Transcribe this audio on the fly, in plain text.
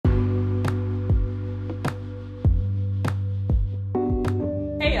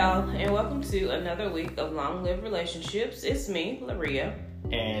y'all, and welcome to another week of Long Live Relationships. It's me, Laria.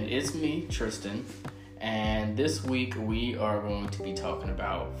 And it's me, Tristan. And this week we are going to be talking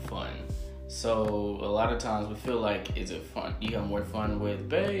about fun. So a lot of times we feel like, is it fun? Do you have more fun with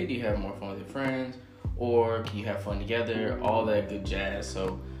bae? Do you have more fun with your friends? Or can you have fun together? All that good jazz.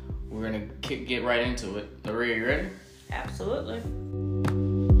 So we're going to get right into it. Laria, you ready? Absolutely.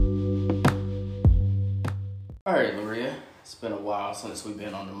 All right, Laria. It's been a while since we've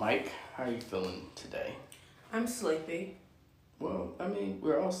been on the mic. How are you feeling today? I'm sleepy. Well, I mean,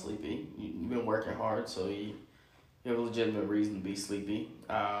 we're all sleepy. You've been working hard, so you have a legitimate reason to be sleepy.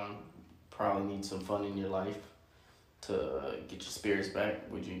 Probably need some fun in your life to get your spirits back.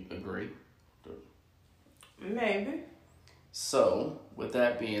 Would you agree? Maybe. So, with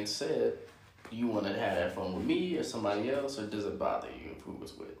that being said, do you want to have that fun with me or somebody else, or does it bother you who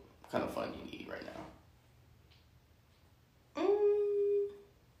was with? What kind of fun you need right now?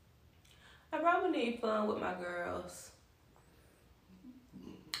 I probably need fun with my girls.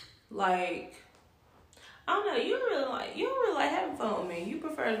 Like, I don't know, you don't really like having fun with me. You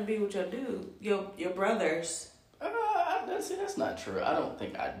prefer to be with your dude, your brothers. That's not true. I don't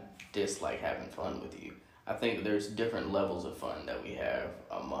think I dislike having fun with you. I think there's different levels of fun that we have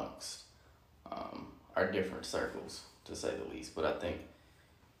amongst our different circles, to say the least. But I think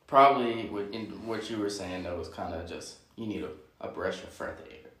probably in what you were saying, that was kind of just, you need a breath of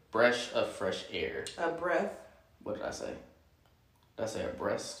fresh air. A breath? What did I say? Did I say a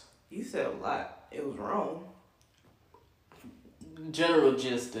breast? You said a lot. It was wrong. General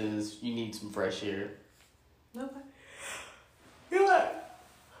gist is you need some fresh air. Okay. You what?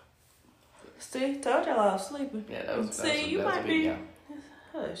 See, told y'all I was sleeping. Yeah, that was you that was might a big be. yeah.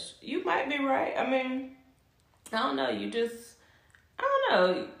 Hush. You might be right. I mean, I don't know. I don't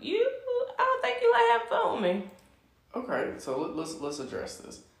know. I don't think you like having fun with me. Okay, so let's address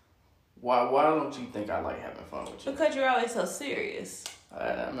this. Why don't you think I like having fun with you? Because you're always so serious.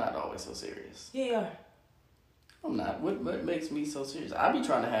 I'm not always so serious. Yeah, you are. I'm not. What makes me so serious? I be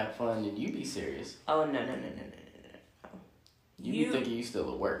trying to have fun and you be serious. Oh, no. You be thinking you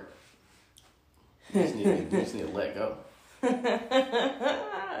still at work. You just need to let go.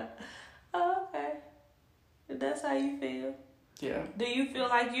 Oh, okay. If that's how you feel. Yeah. Do you feel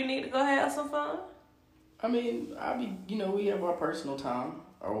like you need to go have some fun? I mean, we have our personal time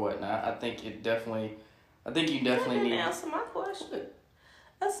or whatnot. I think you definitely need. Answer my question.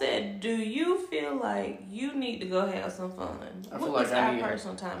 I said, do you feel like you need to go have some fun? What does our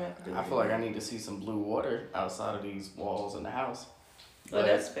personal time have to do with I feel like I need to see some blue water outside of these walls in the house. Well,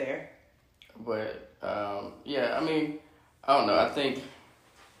 that's fair. But yeah, I mean, I don't know. I think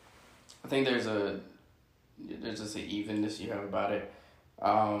there's just an evenness you have about it.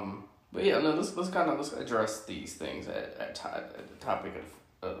 But yeah, no, let's address these things at the topic of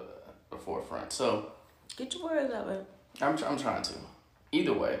the forefront. So get your words out, man. I'm trying to.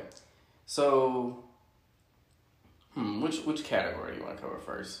 Either way, so which category you want to cover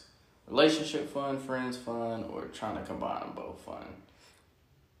first? Relationship fun, friends fun, or trying to combine them both fun?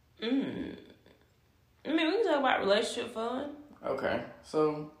 I mean, we can talk about relationship fun. Okay,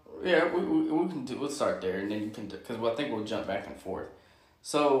 so yeah, we can do. We'll start there, and then you can, because I think we'll jump back and forth.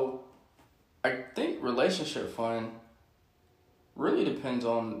 So I think relationship fun really depends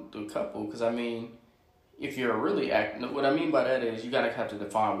on the couple, because I mean, if you're really what I mean by that is you gotta have to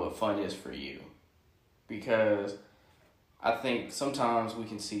define what fun is for you, because I think sometimes we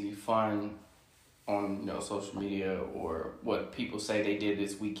can see fun on social media or what people say they did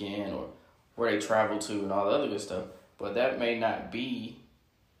this weekend or where they traveled to and all the other good stuff, but that may not be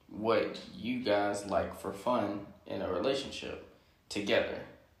what you guys like for fun in a relationship together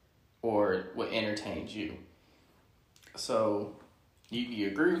or what entertains you. So you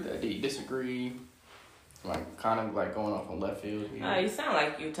agree with that? Do you disagree? Like, kind of like going off on left field here. You sound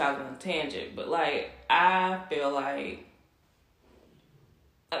like you're talking on tangent, but like, I feel like,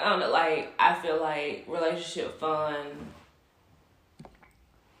 I don't know, like, I feel like relationship fun,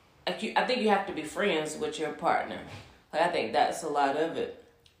 like I think you have to be friends with your partner. Like, I think that's a lot of it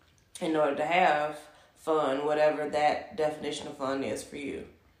in order to have fun, whatever that definition of fun is for you.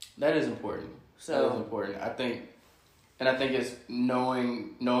 That is important. That is important. I think it's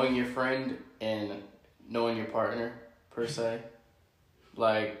knowing your friend and knowing your partner, per se.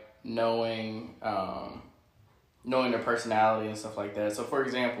 Like, knowing their personality and stuff like that. So, for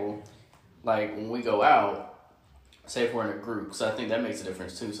example, like, when we go out, say if we're in a group, so I think that makes a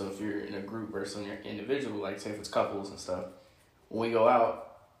difference, too. So, if you're in a group versus you're individual, like, say if it's couples and stuff, when we go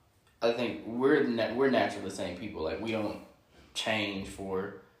out, I think we're naturally the same people. Like, we don't change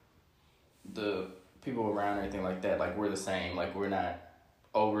for the people around or anything like that. Like, we're the same. Like, we're not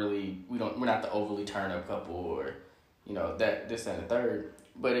we're not the overly turn up couple or, that, this, and the third.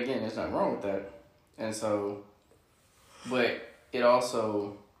 But again, there's nothing wrong with that. And so, but it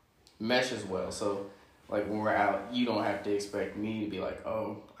also meshes well. So, like, when we're out, you don't have to expect me to be like,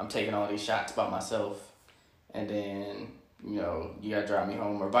 oh, I'm taking all these shots by myself. And then, you gotta drive me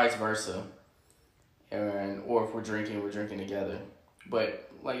home, or vice versa. Or if we're drinking together. But,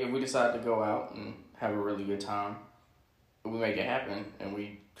 like, if we decide to go out and have a really good time, we make it happen, and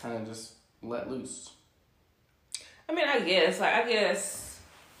we kind of just let loose. I mean, I guess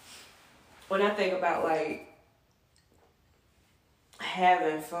when I think about, like,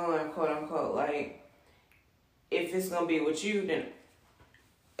 having fun, quote unquote, like, if it's gonna be with you, then,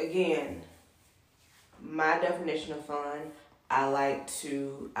 again, my definition of fun, I like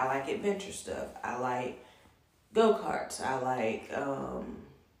adventure stuff. I like go-karts. I like,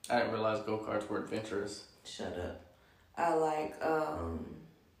 I didn't realize go-karts were adventurous. Shut up. I like,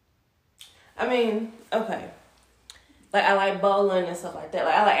 I mean, okay. Like, I like bowling and stuff like that.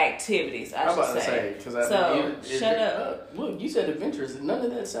 Like, I like activities, I should say. Shut up. Look, you said adventurous. None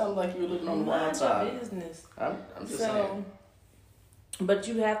of that sounded like you were living on the wild side. Mind your business. I'm just saying. But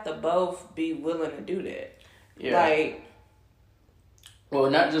you have to both be willing to do that. Yeah. Like, well,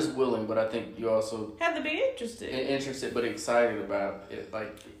 not just willing, but I think you also have to be interested. Interested, but excited about it.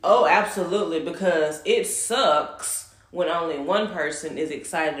 Like, oh, absolutely, because it sucks when only one person is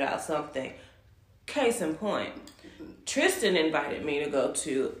excited about something. Case in point, Tristan invited me to go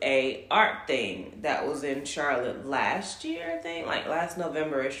to a art thing that was in Charlotte last year, I think, like last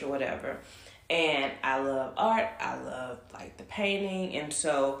November-ish or whatever. And I love art. I love, like, the painting. And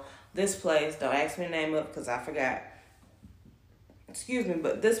so this place, don't ask me the name of it because I forgot. Excuse me,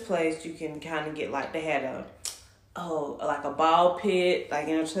 but this place you can kind of get, like, they had like a ball pit, like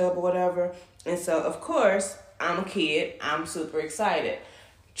in a tub or whatever. And so, of course, I'm a kid. I'm super excited.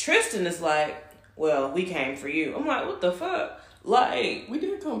 Tristan is like, well, we came for you. I'm like, what the fuck? Like, we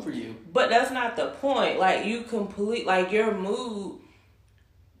did come for you. But that's not the point. Like, like, your mood,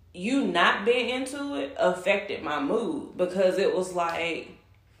 you not being into it affected my mood because it was like,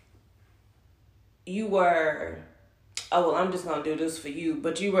 you were, oh, well, I'm just going to do this for you,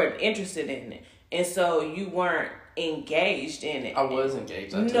 but you weren't interested in it. And so you weren't engaged in it. I was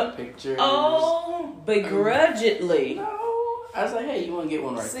engaged. I took pictures. Oh, begrudgingly. No. I was like, hey, you want to get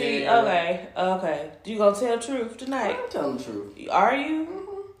one right there? Okay. You going to tell the truth tonight? I'm telling the truth. Are you?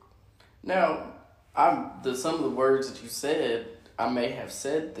 Mm-hmm. Now, some of the words that you said, I may have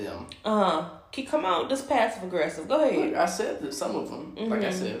said them. Come on, this passive aggressive. Go ahead. Look, I said that some of them. Mm-hmm. Like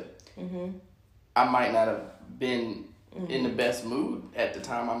I said. Mm-hmm. I might not have been in the best mood at the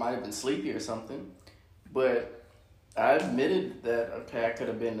time. I might have been sleepy or something. But I admitted that, okay, I could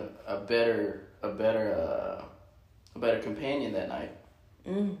have been a better companion that night.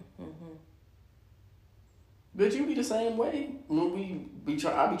 Mm-hmm. But you be the same way when I be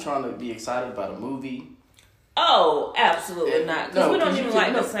trying to be excited about a movie. Oh, absolutely not. Because we don't even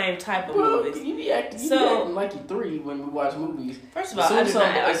like the same type of movies. You be acting like you three when we watch movies. First of all,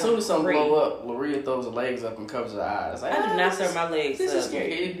 as soon as something blow up, Laria throws her legs up and covers her eyes. Like, I did not throw my legs up. This is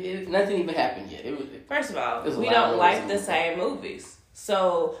scary. Nothing even happened yet. First of all, we don't like the same movies.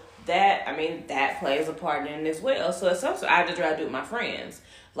 So that plays a part in it as well. So it's something I just rather do with my friends.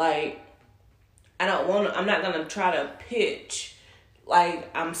 Like, I'm not going to try to pitch like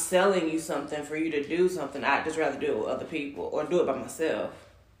I'm selling you something for you to do something. I'd just rather do it with other people or do it by myself.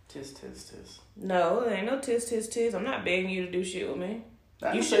 Tis. No, there ain't no tis. I'm not begging you to do shit with me.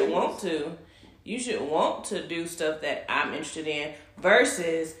 You should want to. You should want to do stuff that I'm interested in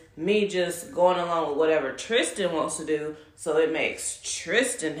versus me just going along with whatever Tristan wants to do so it makes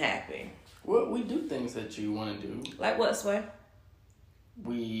Tristan happy. Well, we do things that you want to do. Like what, Sway?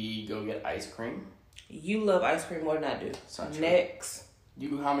 We go get ice cream. You love ice cream more than I do. Next.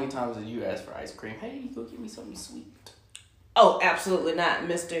 How many times did you ask for ice cream? Hey, go get me something sweet. Oh, absolutely not,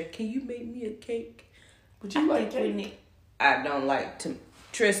 mister. Can you make me a cake? Would you like cake? I don't like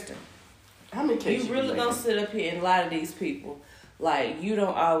Tristan. How many cakes you really gonna sit up here and lie to these people? Like, you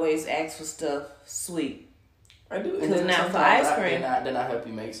don't always ask for stuff sweet. I do. Because now for ice cream. Then I help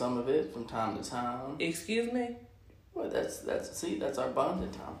you make some of it from time to time. Excuse me? Well, that's our bonding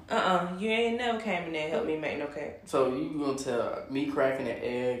time. You ain't never came in there and helped me make no cake. So you gonna tell me cracking an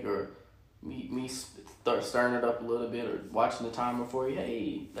egg or me start stirring it up a little bit or watching the timer for you?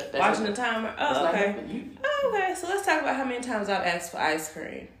 Hey, watching the timer. Oh, okay. Okay. So let's talk about how many times I've asked for ice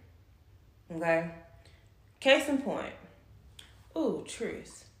cream. Okay. Case in point. Ooh,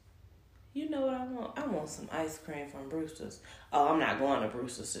 Tris. You know what I want? I want some ice cream from Brewster's. Oh, I'm not going to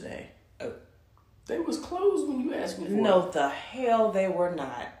Brewster's today. Oh. They was closed when you asked me for No, it. the hell they were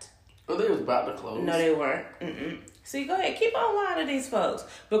not. Oh, they was about to close. No, they weren't. Mm-mm. See, go ahead. Keep on lying to these folks.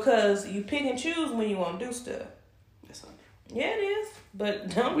 Because you pick and choose when you want to do stuff. That's not true. Yeah, it is. But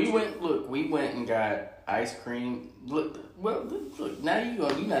don't We went and got ice cream. Look, now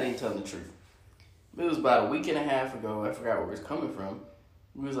you're not even telling the truth. It was about a week and a half ago. I forgot where it was coming from.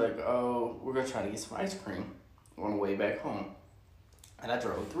 We was like, oh, we're going to try to get some ice cream on the way back home. And I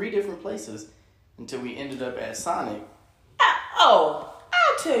drove 3 different places until we ended up at Sonic. I'll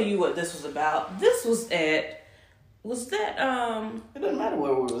tell you what this was about. This was at... Was that, It doesn't matter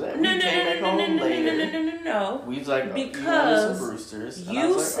where we was at. No. We was like, Because some Brewsters.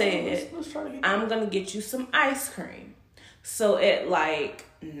 you like, said, let's try to get I'm going to get you some ice cream. So at like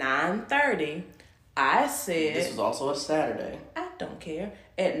 9:30, I said... This was also a Saturday. I don't care.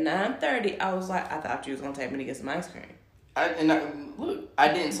 At 9:30, I was like, I thought you was going to take me to get some ice cream. I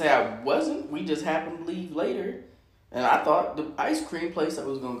didn't say I wasn't. We just happened to leave later. And I thought the ice cream place I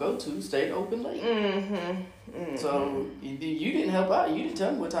was going to go to stayed open late. Mm-hmm. So you didn't help out. You didn't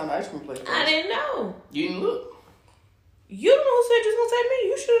tell me what time the ice cream place was. I didn't know. You didn't look. You the one who said you was going to take me.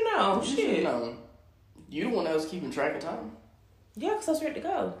 You should have known. You should have known. You the one that was keeping track of time. Yeah, because I was ready to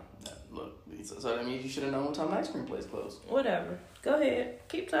go. Look, so that means you should have known what time the ice cream place closed. Whatever. Go ahead.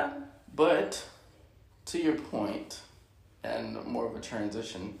 Keep talking. But to your point, and more of a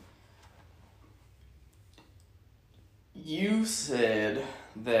transition, you said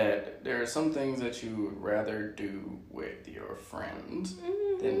that there are some things that you would rather do with your friends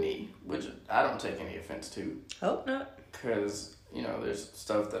than me, which I don't take any offense to. Hope not. Because, there's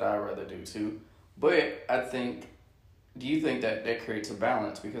stuff that I'd rather do too. But I think, do you think that creates a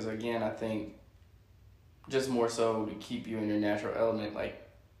balance? Because again, I think just more so to keep you in your natural element, like,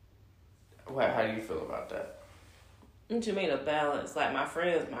 how do you feel about that? What you mean a balance? Like my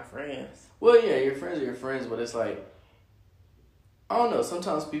friends. Well, yeah, your friends are your friends, but it's like, I don't know,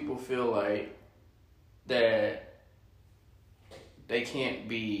 sometimes people feel like that they can't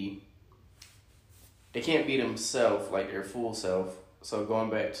be themselves, like their full self. So going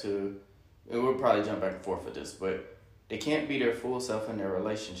back to, and we'll probably jump back and forth with this, but they can't be their full self in their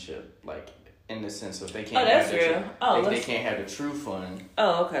relationship, like in the sense of they can't. Oh, that's real. They can't have the true fun.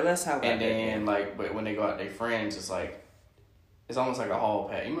 Oh, okay. Let's talk about that. And then but when they go out, their friends, it's like, it's almost like a hall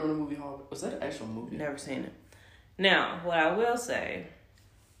pass. You remember the movie Hall? Was that an actual movie? Never seen it. Now, what I will say,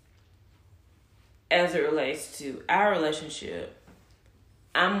 as it relates to our relationship,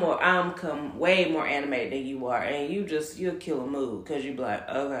 I'm way more animated than you are, and you'll kill a mood because you be like,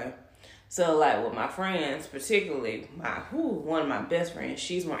 okay. So like with my friends, particularly one of my best friends,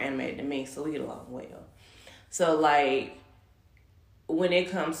 she's more animated than me, so we get along well. So like when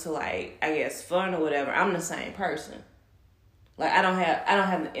it comes to like, I guess fun or whatever, I'm the same person. Like I don't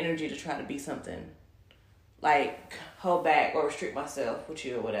have the energy to try to be something, like hold back or restrict myself with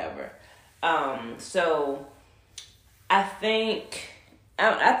you or whatever. So I think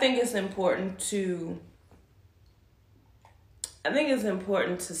it's important to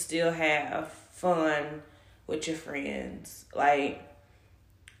still have fun with your friends. Like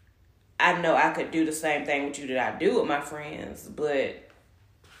I know I could do the same thing with you that I do with my friends, but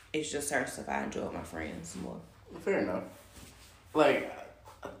it's just certain stuff I enjoy with my friends more. Fair enough. Like,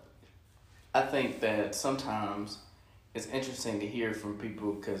 I think that sometimes it's interesting to hear from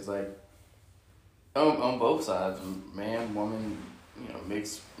people because, like, on both sides, man, woman,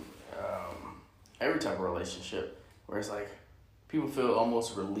 mixed, every type of relationship, where it's like people feel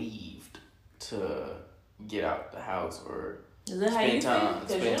almost relieved to get out the house or Is that how you feel?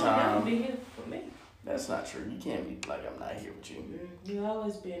 Because you don't have to be here for me. That's not true. You can't be like, I'm not here with you. You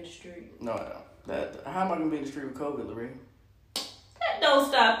always be in the street. No, I don't. How am I going to be in the street with COVID, Lorraine? That don't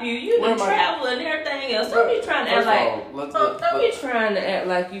stop you. You been traveling and everything else. Don't be trying to act like... Don't be trying to act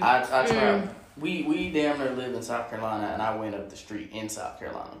like you... I travel. We damn near live in South Carolina, and I went up the street in South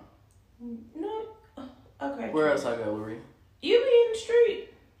Carolina. No. Okay. Where else I go, Lorraine? You be in the street.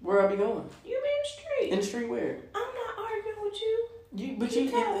 Where I be going? You be in the street. In the street where? I'm not arguing with you. But you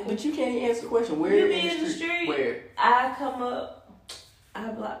can't answer the question. Where you be in the street? Where? I come up. I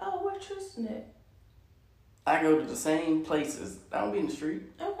be like, oh, where Tristan at? I go to the same places. I don't be in the street.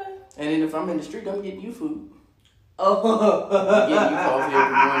 Okay. And then if I'm in the street, I'm getting you food. Oh. I'm getting you coffee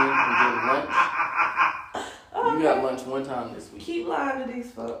every morning. I'm getting lunch. Okay. You got lunch one time this week. Keep lying to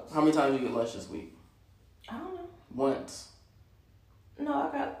these folks. How many times you get lunch this week? I don't know. Once.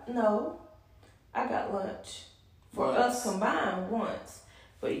 I got lunch. For us combined once.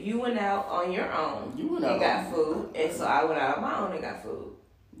 But you went out on your own. You went out and got food. And so I went out on my own and got food.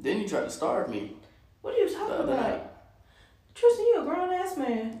 Then you tried to starve me. What are you talking about? Tristan, you a grown ass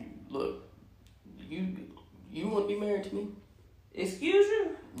man. Look, you want to be married to me? Excuse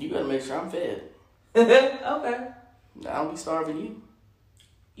you? You gotta make sure I'm fed. Okay. I don't be starving you.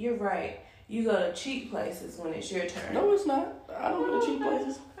 You're right. You go to cheap places when it's your turn. No, it's not. I don't go to cheap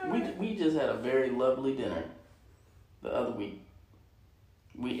places. We just had a very lovely dinner the other week.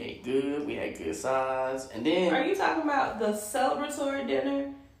 We ate good. We had good size, and then. Are you talking about the celebratory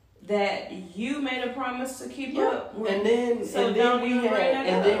dinner that you made a promise to keep up with? And then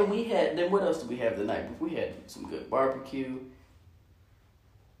we had. Then what else did we have the night before? We had some good barbecue.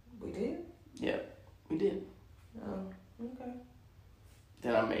 We did? Yeah, we did. Oh, okay.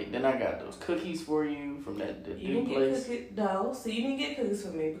 Then I got those cookies for you from that You dude didn't place. get cookies. No, see, you didn't get cookies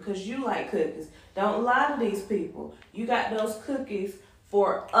for me because you like cookies. Don't lie to these people. You got those cookies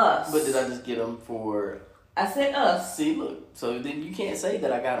for us. But did I just get them for? I said us. See, look. So then you can't say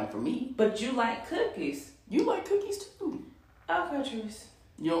that I got them for me. But you like cookies. You like cookies too. Okay, Trace.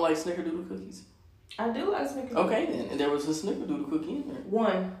 You don't like snickerdoodle cookies? I do like snickerdoodle. Okay, then. And there was a snickerdoodle cookie in there.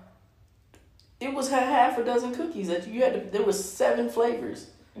 One. It was half a dozen cookies that you had to. There was 7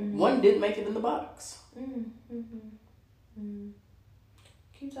 flavors. Mm-hmm. One didn't make it in the box.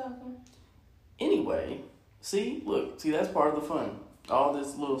 Keep talking. Anyway, see, that's part of the fun. All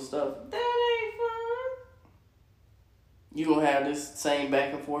this little stuff. That ain't fun. You gonna have this same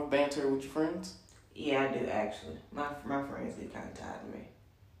back and forth banter with your friends? Yeah, I do actually. My friends get kind of tired of me.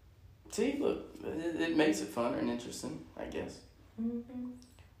 See, look, it makes it fun and interesting, I guess. Mm-hmm.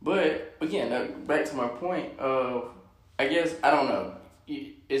 But again, back to my point of, I guess, I don't know.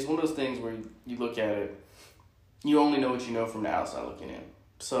 It's one of those things where you look at it, you only know what you know from the outside looking in.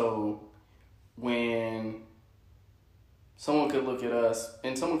 So when someone could look at us,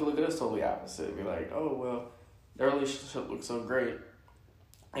 and someone could look at us totally opposite, be like, oh, well, their relationship looks so great.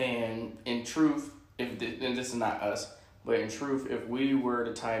 And in truth, and this is not us, but in truth, if we were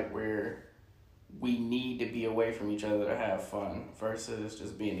the type where we need to be away from each other to have fun versus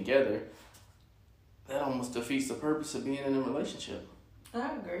just being together, that almost defeats the purpose of being in a relationship.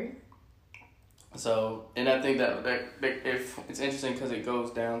 I agree. So, and I think that if it's interesting because it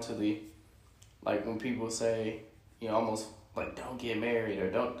goes down to like when people say, almost like don't get married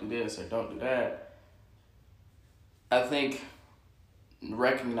or don't do this or don't do that. I think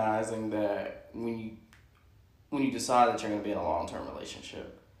recognizing that when you decide that you're going to be in a long-term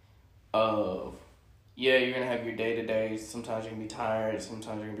relationship, you're going to have your day-to-days. Sometimes you're going to be tired.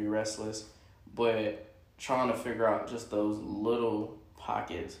 Sometimes you're going to be restless. But trying to figure out just those little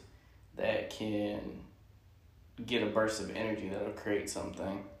pockets that can get a burst of energy that'll create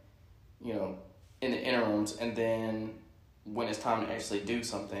something, in the interims. And then when it's time to actually do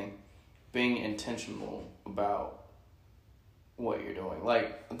something, being intentional about what you're doing.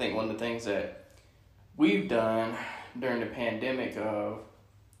 Like, I think one of the things that we've done during the pandemic of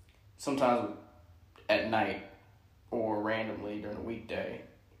sometimes at night or randomly during a weekday,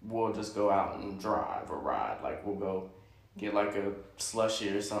 we'll just go out and drive or ride. Like, we'll go get like a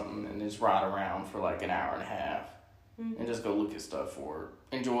slushie or something and just ride around for like an hour and a half and just go look at stuff or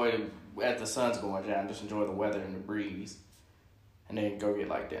enjoy as the sun's going down, just enjoy the weather and the breeze, and then go get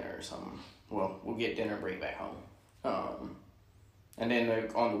like dinner or something. Well, we'll get dinner and bring it back home. And then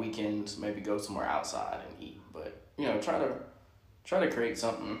on the weekends, maybe go somewhere outside and eat. But, try to create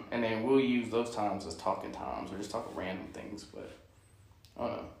something. And then we'll use those times as talking times or just talk random things. But, I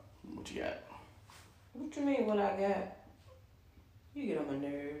don't know. What you got? What you mean what I got? You get on my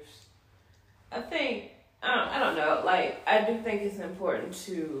nerves. I don't know. Like, I do think it's important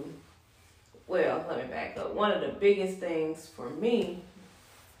to, well, let me back up. One of the biggest things for me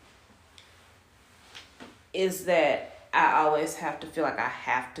is that I always have to feel like I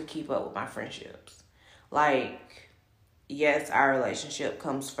have to keep up with my friendships. Like, yes, our relationship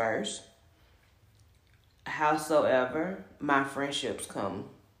comes first. Howsoever, my friendships are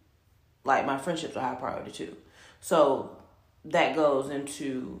high priority too. So that goes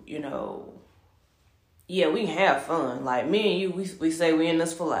into, we can have fun. Like, me and you, we say we in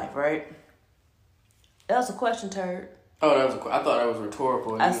this for life, right? That's a question, Turd. Oh, I thought that was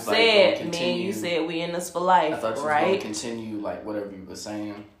rhetorical. I said, me and you said we in this for life, I thought you right? was going to continue, like, whatever you were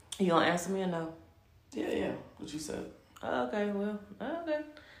saying. You gonna answer me or no? Yeah, what you said. Okay.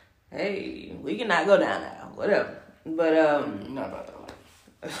 Hey, we can not go down now, whatever. But, You're not about that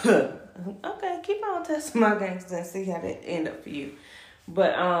life. Okay, keep on testing my gangsters and see how that end up for you.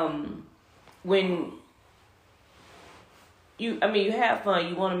 But, when you have fun,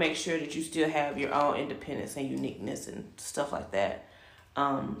 you want to make sure that you still have your own independence and uniqueness and stuff like that.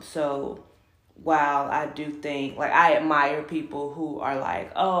 So while I do think, like, I admire people who are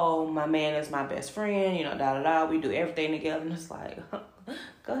like, oh, my man is my best friend, we do everything together. And it's like,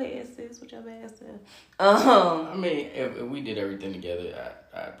 Go ahead, sis, with your bad self. I mean, if we did everything together,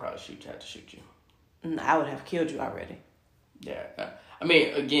 I'd probably have to shoot you. I would have killed you already. Yeah. I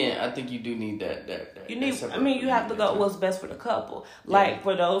mean, again, I think you do need that you need. I mean, you have to go what's best for the couple. Like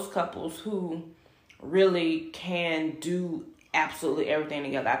for those couples who really can do absolutely everything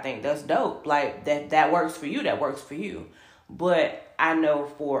together, I think that's dope. Like that works for you. That works for you. But I know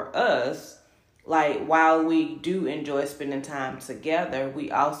for us, like while we do enjoy spending time together,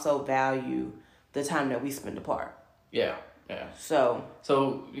 we also value the time that we spend apart. Yeah. So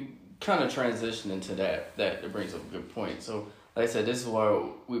kind of transition into that brings up a good point. So like I said, this is why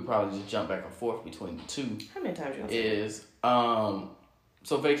we probably just jump back and forth between the two. How many times you gonna is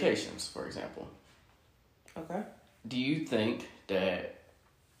so vacations, for example. Okay. Do you think that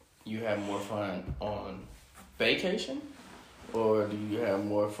you have more fun on vacation, or do you have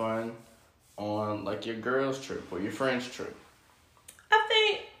more fun on like your girls' trip or your friends' trip? I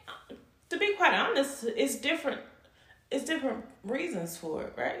think, to be quite honest, it's different. It's different reasons for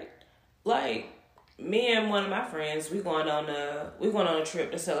it, right? Like me and one of my friends, we going on a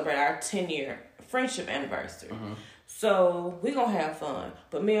trip to celebrate our 10-year friendship anniversary. Mm-hmm. So we gonna have fun.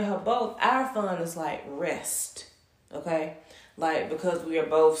 But me and her both, our fun is like rest. Okay? Like because we are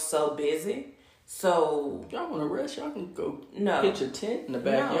both so busy. So y'all wanna rest, y'all can go pitch a tent in the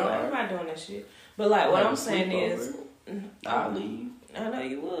backyard. No, I'm not doing that shit. But like what I'm saying is I'll leave. I know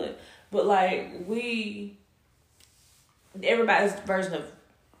you would. But like everybody's version of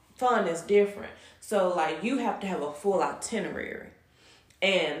fun is different. So like you have to have a full itinerary.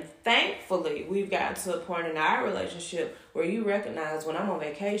 And thankfully, we've gotten to a point in our relationship where you recognize when I'm on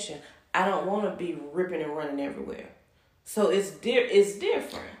vacation, I don't want to be ripping and running everywhere. So it's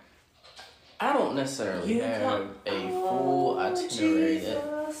different. I don't necessarily have a full itinerary.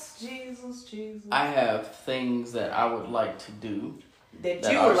 Jesus. I have things that I would like to do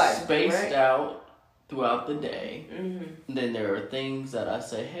that you would like spaced out throughout the day. Mm-hmm. Then there are things that I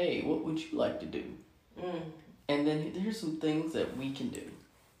say, hey, what would you like to do? Mm. And then here's some things that we can do.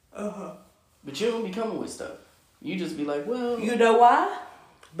 Uh-huh. But you don't be coming with stuff. You just be like, well... You know why?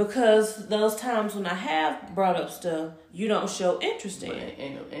 Because those times when I have brought up stuff, you don't show interest in.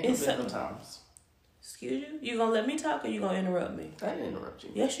 Ain't no times. Excuse you? You gonna let me talk or you gonna interrupt me? I didn't interrupt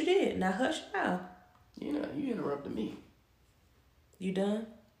you. Yes, you did. Now hush now. You know, you interrupted me. You done?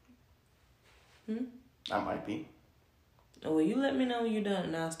 I might be. Well, you let me know when you're done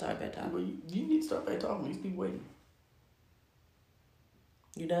and I'll start back talking. Well, you need to start back talking. You be waiting.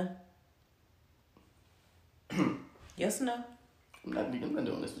 You done? Yes or no? I'm not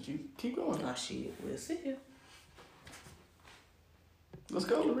doing this with you. Keep going. Oh, shit. We'll see you. Let's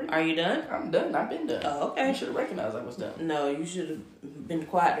go, Loretta. Are you done? I'm done. I've been done. Oh, okay. You should have recognized I was done. No, you should have been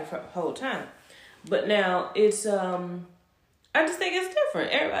quiet the whole time. But now, it's, I just think it's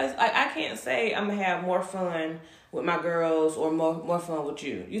different. Everybody's, like, I can't say I'm going to have more fun with my girls or more fun with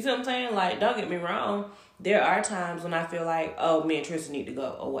you. You see what I'm saying? Like, don't get me wrong. There are times when I feel like, oh, me and Tristan need to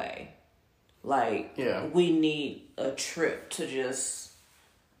go away. Like, we need a trip to just,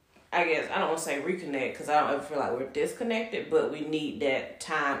 I guess, I don't want to say reconnect because I don't ever feel like we're disconnected, but we need that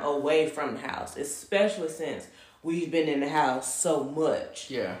time away from the house, especially since we've been in the house so much.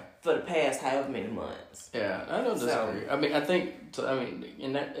 Yeah. For the past however many months. Yeah, I don't disagree. I mean, I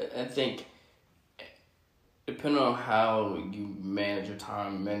think depending on how you manage your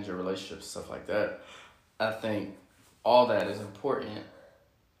time, manage your relationships, stuff like that, I think all that is important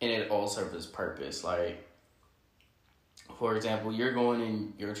and it all serves its purpose. Like, for example, you're going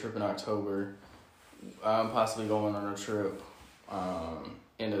in your trip in October. I'm possibly going on a trip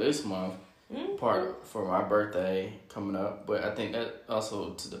end of this month. Part for my birthday coming up, but I think that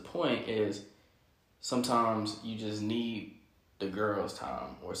also to the point is sometimes you just need the girls'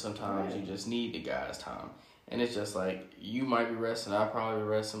 time, or sometimes you just need the guys' time, and it's just like you might be resting, I probably be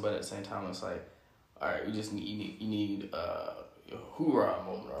resting, but at the same time it's like, all right, you just need a hoorah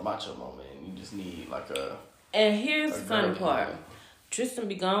moment or a macho moment, and you just need like a. And here's the funny part: Tristan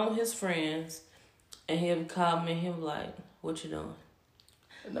be gone with his friends, and he'll call me and he'll be like, "What you doing?"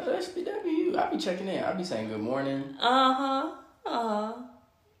 No, that be you. I be checking in. I be saying good morning.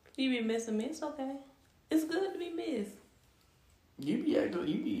 You be missing me. It's okay. It's good to be missed.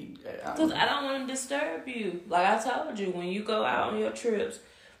 Because I don't want to disturb you. Like I told you, when you go out on your trips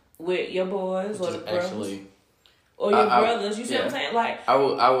with your boys or the brothers, or your brothers, you see what I'm saying? Like I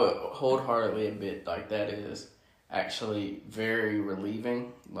would wholeheartedly admit, like that is actually very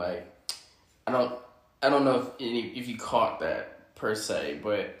relieving. Like I don't know if you caught that per se,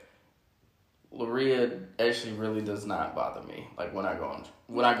 but Loria actually really does not bother me. Like when I go on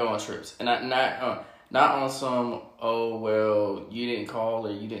trips, and not on some oh, well, you didn't call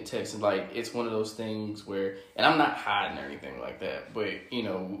or you didn't text. And like, it's one of those things where, and I'm not hiding or anything like that, but, you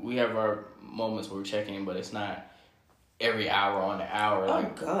know, we have our moments where we're checking, but it's not every hour on the hour. Oh,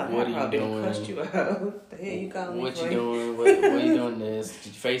 like, God. what are you doing? Cussed you out. The hell you calling me What for? you doing? What you doing this? Did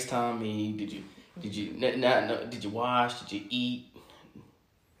you FaceTime me? Did you wash? Did you eat?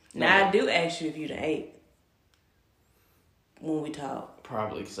 Now, I do ask you if you done ate when we talk.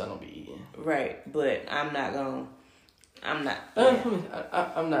 Probably because I don't be eating. Right, but I'm not. I'm not.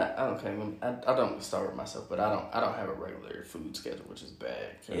 Okay. I don't starve myself, but I don't have a regular food schedule, which is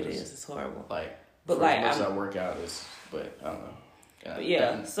bad. It is. It's horrible. Like, but for like, as much as I work out is, but I don't know. But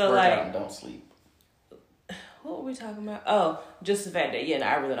yeah. So work like, out and don't sleep. What were we talking about? Oh, just the fact that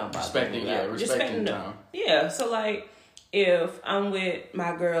I really don't bother. Respecting time. Yeah. So like, if I'm with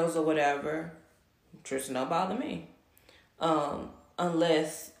my girls or whatever, Tristan don't bother me.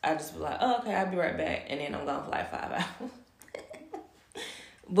 Unless I just be like, oh, okay, I'll be right back, and then I'm gone for like 5 hours.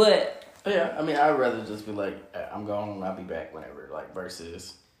 But yeah, I mean, I'd rather just be like, I'm gone and I'll be back whenever, like,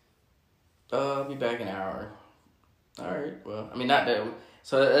 versus, I'll be back in an hour. All right, well, I mean, not that.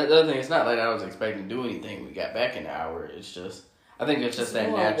 So the other thing, it's not like I was expecting to do anything when we got back in an hour. It's just, I think it's just that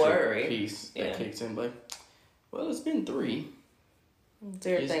natural piece that kicks in. Like, well, it's been 3. Is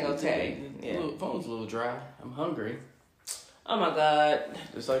everything okay? Phone's a little dry. I'm hungry. Oh my God.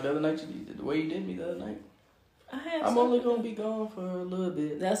 Just like the other night, the way you did me the other night. I'm only going to be gone for a little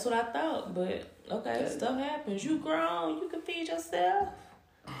bit. That's what I thought, but okay, stuff happens. You grown, you can feed yourself.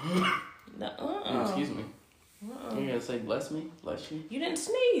 Excuse me. You gonna say bless me? Bless you? You didn't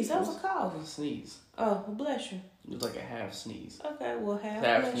sneeze. That was a cough. Sneeze. Oh, bless you. It was like a half sneeze. Okay, well, half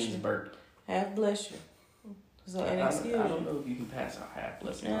bless sneeze you. burp. Half bless you. So, I don't know if you can pass out half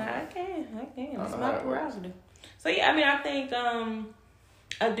bless me. I can. It's my prerogative. So, yeah, I mean, I think,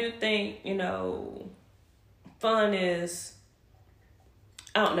 I do think, fun is,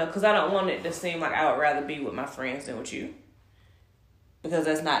 I don't know, because I don't want it to seem like I would rather be with my friends than with you. Because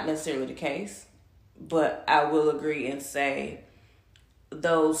that's not necessarily the case. But I will agree and say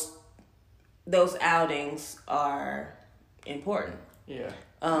those outings are important. Yeah.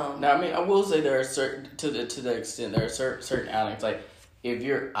 Now, I mean, I will say there are certain, to the extent, there are certain outings, like, if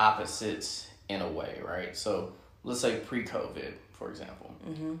you're opposites in a way, right? So, let's say pre-COVID, for example.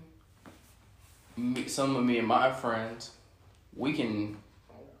 Mm-hmm. Some of me and my friends, we can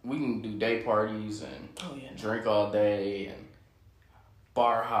do day parties and drink all day and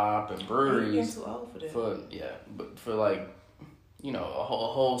bar hop and breweries. You're too old for that. But for like, a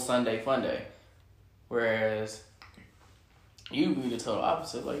whole Sunday fun day. Whereas you be the total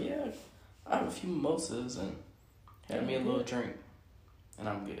opposite. Like, yeah, I have a few mimosas and have me a little drink, and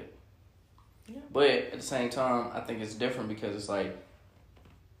I'm good. Yeah. But at the same time, I think it's different because it's like,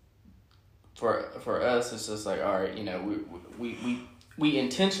 for us, it's just like, all right, we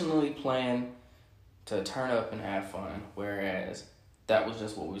intentionally plan to turn up and have fun, whereas that was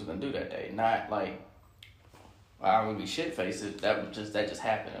just what we was gonna do that day. Not like I would be shit faced. That just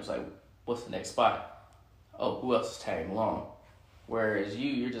happened. It was like, what's the next spot? Oh, who else is tagging along? Whereas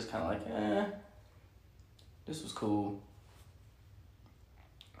you're just kind of like, this was cool.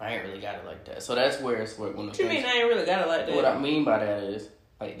 I ain't really got it like that. So that's where it's when. What you mean I ain't really got it like that? What I mean by that is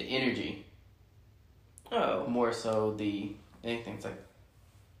like the energy. Oh. More so anything's like,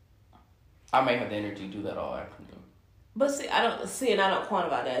 I may have the energy to do that all afternoon. But I don't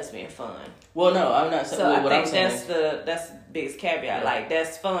quantify that as being fun. Well, no, I'm not saying. So well, I think that's the biggest caveat. Yeah. Like,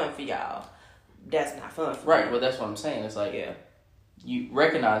 that's fun for y'all. That's not fun for me. Right. Well, that's what I'm saying. It's like, you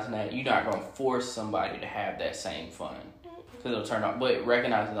recognizing that you're not gonna force somebody to have that same fun because it'll turn out. But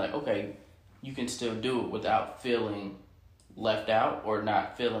recognizing like, okay, you can still do it without feeling left out or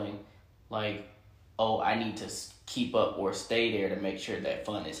not feeling like, oh, I need to keep up or stay there to make sure that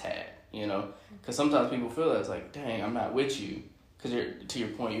fun is had. Because sometimes people feel that it's like, dang, I'm not with you. Because to your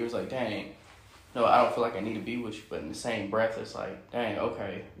point, you're like, dang, no, I don't feel like I need to be with you. But in the same breath, it's like, dang,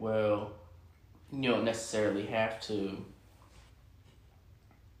 okay, well, you don't necessarily have to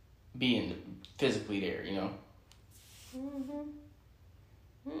be physically there,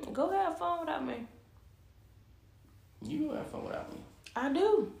 Go have fun without me. You go have fun without me. I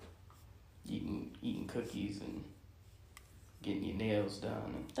do. Eating cookies and getting your nails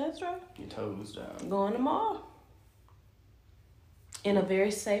done. And that's right. Your toes done. Going to the mall. In a very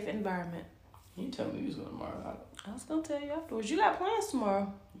safe environment. You didn't tell me you was going tomorrow. I was going to tell you afterwards. You got plans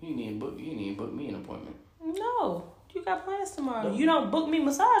tomorrow. You didn't book me an appointment. No. You got plans tomorrow. No. You don't book me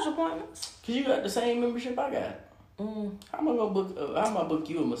massage appointments. Because you got the same membership I got. How am I book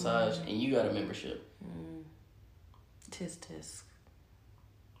you a massage and you got a membership? Tisk.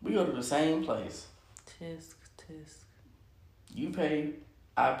 We go to the same place. Tisk. tisk. You pay,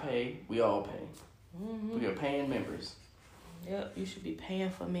 I pay, we all pay. Mm-hmm. We are paying members. Yep, you should be paying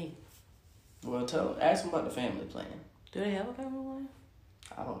for me. Well, ask them about the family plan. Do they have a family plan?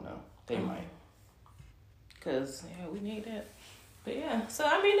 I don't know. They might. Cause yeah, we need that. But yeah, so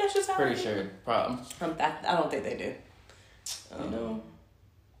I mean that's just how. Pretty sure problem. I don't think they do. You know.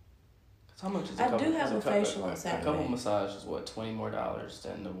 How much is I do have a facial on A Saturday. couple massages, what, $20 more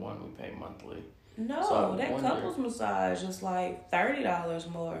than the one we pay monthly? No, So that couples massage is like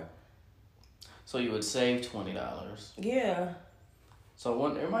 $30 more. So you would save $20. Yeah. So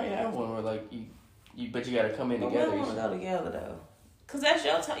it might have one where like you but you gotta come in But together. we don't want to go together though. Cause that's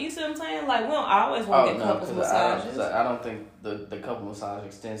your time. You see what I'm saying? Like we don't always want to get couples massages. I don't think the couple massage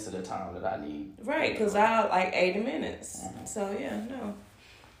extends to the time that I need. Right, cause I like 80 minutes. Mm-hmm. So yeah, no.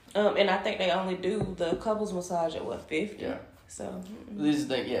 And I think they only do the couples massage at what, 50? Yeah. So. Mm-mm. This is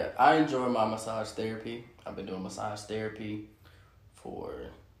the thing. Yeah, I enjoy my massage therapy. I've been doing massage therapy for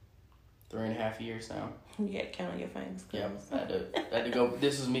 3.5 years now. You had to count on your fingers. Yeah, I had to go.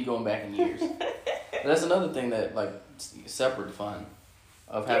 This is me going back in years. But that's another thing that like separate fun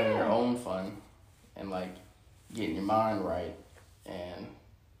of having your own fun and like getting your mind right and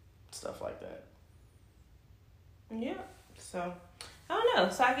stuff like that. Yeah. So I don't know.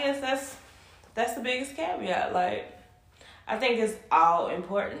 So I guess that's the biggest caveat. Like I think it's all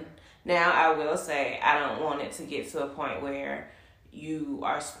important. Now I will say I don't want it to get to a point where you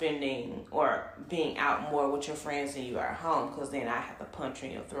are spending or being out more with your friends than you are at home, because then I have to punch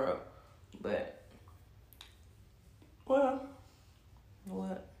in your throat. But well,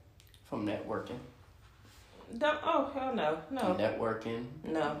 what? From networking. Don't. Oh hell no. From networking.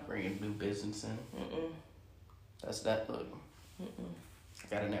 No. Bringing new business in. That's that look. I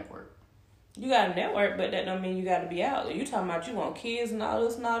got a network. You got a network, but that don't mean you got to be out. You talking about you want kids and all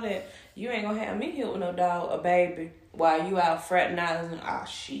this and all that. You ain't gonna have me here with no dog, a baby, while you out fraternizing. Ah,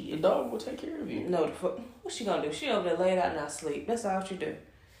 shit. The dog will take care of you. No, what she gonna do? She over there laid out and not sleep. That's all she do.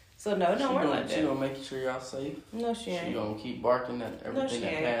 So no, don't work like that. She gonna make sure y'all safe. No, she ain't. She gonna keep barking at everything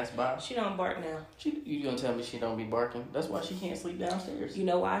that pass by. She don't bark now. You gonna tell me she don't be barking? That's why she can't sleep downstairs. You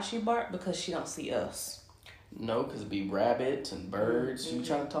know why she bark? Because she don't see us. No, because it be rabbits and birds. She be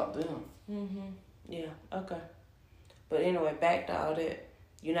trying to talk to them. Yeah, okay. But anyway, back to all that.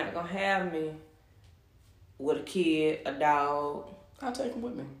 You're not going to have me with a kid, a dog. I'll take him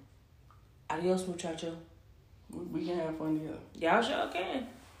with me. Adios, muchacho. We can have fun together. Y'all sure can.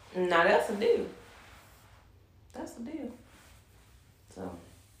 Now, that's a deal. That's a deal. So,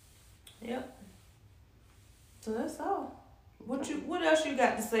 yep. So, that's all. What else you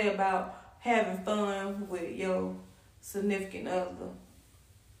got to say about having fun with your significant other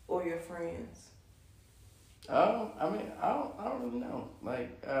or your friends? I mean, I don't really know.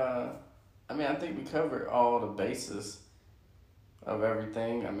 Like, I mean, I think we covered all the bases of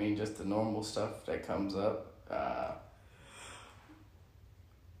everything. I mean, just the normal stuff that comes up.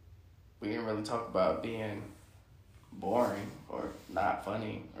 We didn't really talk about being boring or not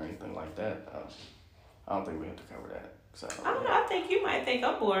funny or anything like that. I don't think we have to cover that. So I don't know. I think you might think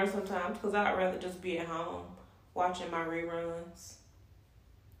I'm boring sometimes because I'd rather just be at home watching my reruns.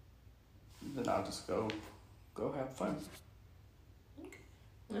 Then I'll just go have fun. Okay.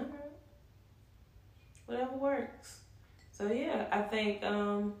 All right. Whatever works. So yeah, I think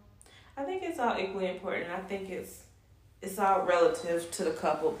it's all equally important. I think it's all relative to the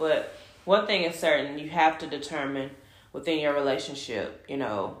couple, but one thing is certain: you have to determine within your relationship. You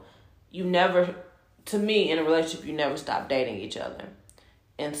know, to me, in a relationship, you never stop dating each other,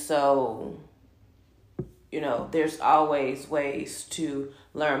 and so, you know, there's always ways to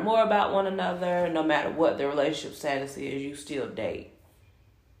learn more about one another. No matter what the relationship status is, you still date.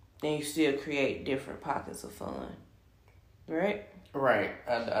 Then you still create different pockets of fun. Right? Right.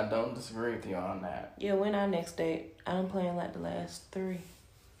 I don't disagree with you on that. Yeah, when our next date, I done planned like the last 3.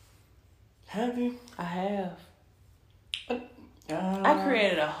 Have you? I have. I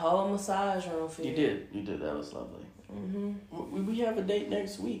created a whole massage room for you. You did. That was lovely. We have a date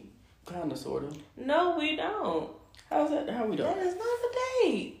next week. Kind of, sort of. No, we don't. How's that? How we don't? That is not a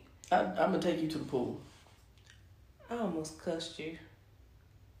date. I'm going to take you to the pool. I almost cussed you.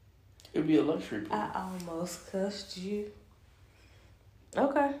 It would be a luxury pool. I almost cussed you.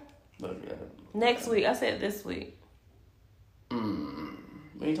 Okay. Look, yeah. Next week. I said this week. What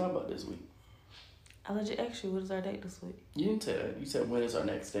are you talking about this week? I let you ask you, what is our date this week? You didn't say that. You said, when is our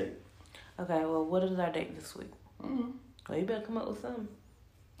next date? Okay, well, what is our date this week? Well, you better come up with something.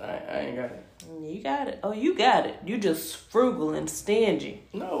 I ain't got it. You got it. Oh, you got it. You just frugal and stingy.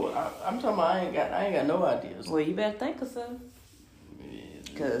 No, I'm talking about I ain't got no ideas. Well, you better think of something.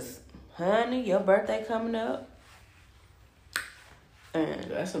 Because, honey, your birthday coming up. And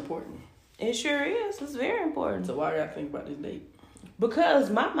That's important. it sure is. It's very important. So why I gotta think about this date? Because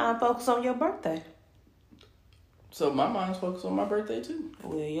my mind focused on your birthday. So my mind's focused on my birthday too.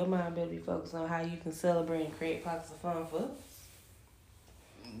 Well, your mind better be focused on how you can celebrate and create pockets of fun for us.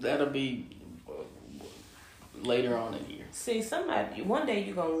 That'll be later on in the year. See, one day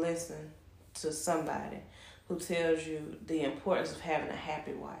you're going to listen to somebody who tells you the importance of having a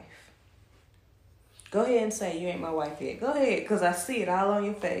happy wife. Go ahead and say, you ain't my wife yet. Go ahead, because I see it all on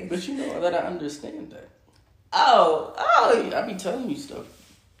your face. But you know that I understand that. Oh. I be telling you stuff.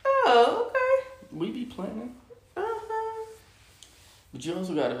 Oh, okay. We be planning. Uh-huh. But you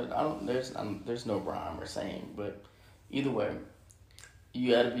also gotta, there's no rhyme or saying, but either way,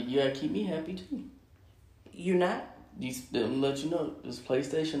 you gotta keep me happy too. You not? Let you know, this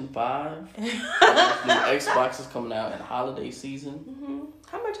PlayStation 5, new Xbox is coming out in holiday season. Mm-hmm.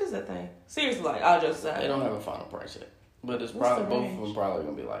 How much is that thing? Seriously, like, I'll just say. They don't have a final price yet. But it's What's probably, the both range? of them probably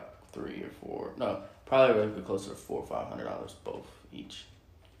gonna be like $300 or $400. No, probably gonna be closer to $400 or $500 both each.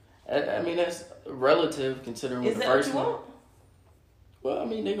 I mean, that's relative considering Is with the that what first you one. want? Well, I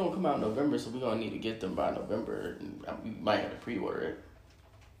mean, they're gonna come out in November, so we're gonna need to get them by November. And we might have to pre-order it.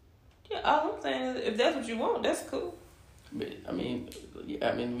 Yeah, all I'm saying is, if that's what you want, that's cool. But, I mean,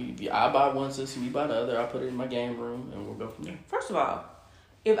 I buy one system, you buy the other. I put it in my game room, and we'll go from there. First of all,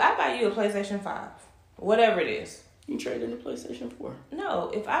 if I buy you a PlayStation 5, whatever it is. You can trade in the PlayStation 4. No,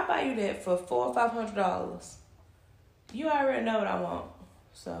 if I buy you that for $400 or $500, you already know what I want.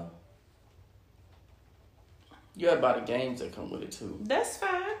 So You gotta buy the games that come with it too. that's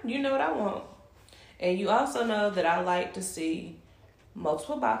fine. You know what I want. And you also know that I like to see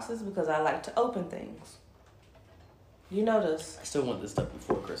multiple boxes because I like to open things. You know this. I still want this stuff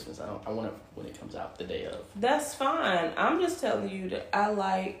before Christmas. I want it when it comes out the day of. That's fine. I'm just telling you that I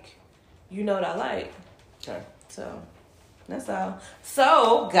like, you know what I like. Okay. So that's all.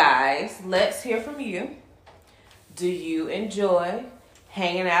 So guys, let's hear from you. Do you enjoy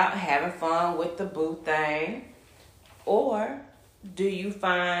hanging out, having fun with the boo thing? Or do you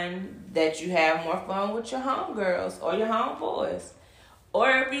find that you have more fun with your homegirls or your homeboys? Or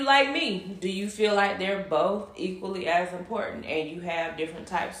if you like me, do you feel like they're both equally as important and you have different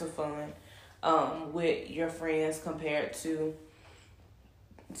types of fun with your friends compared to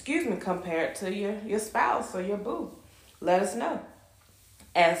your spouse or your boo? Let us know.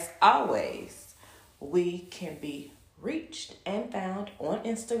 As always, we can be reached and found on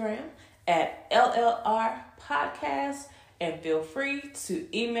Instagram at LLR Podcast, and feel free to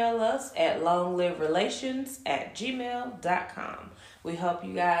email us at longliverelations@gmail.com. We hope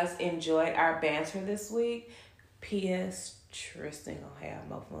you guys enjoyed our banter this week. P.S. Tristan gonna have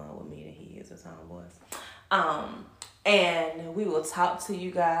more fun with me than he is his homeboys. And we will talk to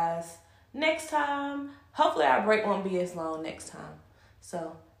you guys next time. Hopefully our break won't be as long next time.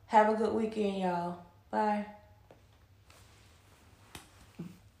 So have a good weekend, y'all. Bye.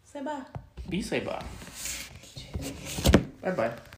 Say bye. Say bye. Bye-bye.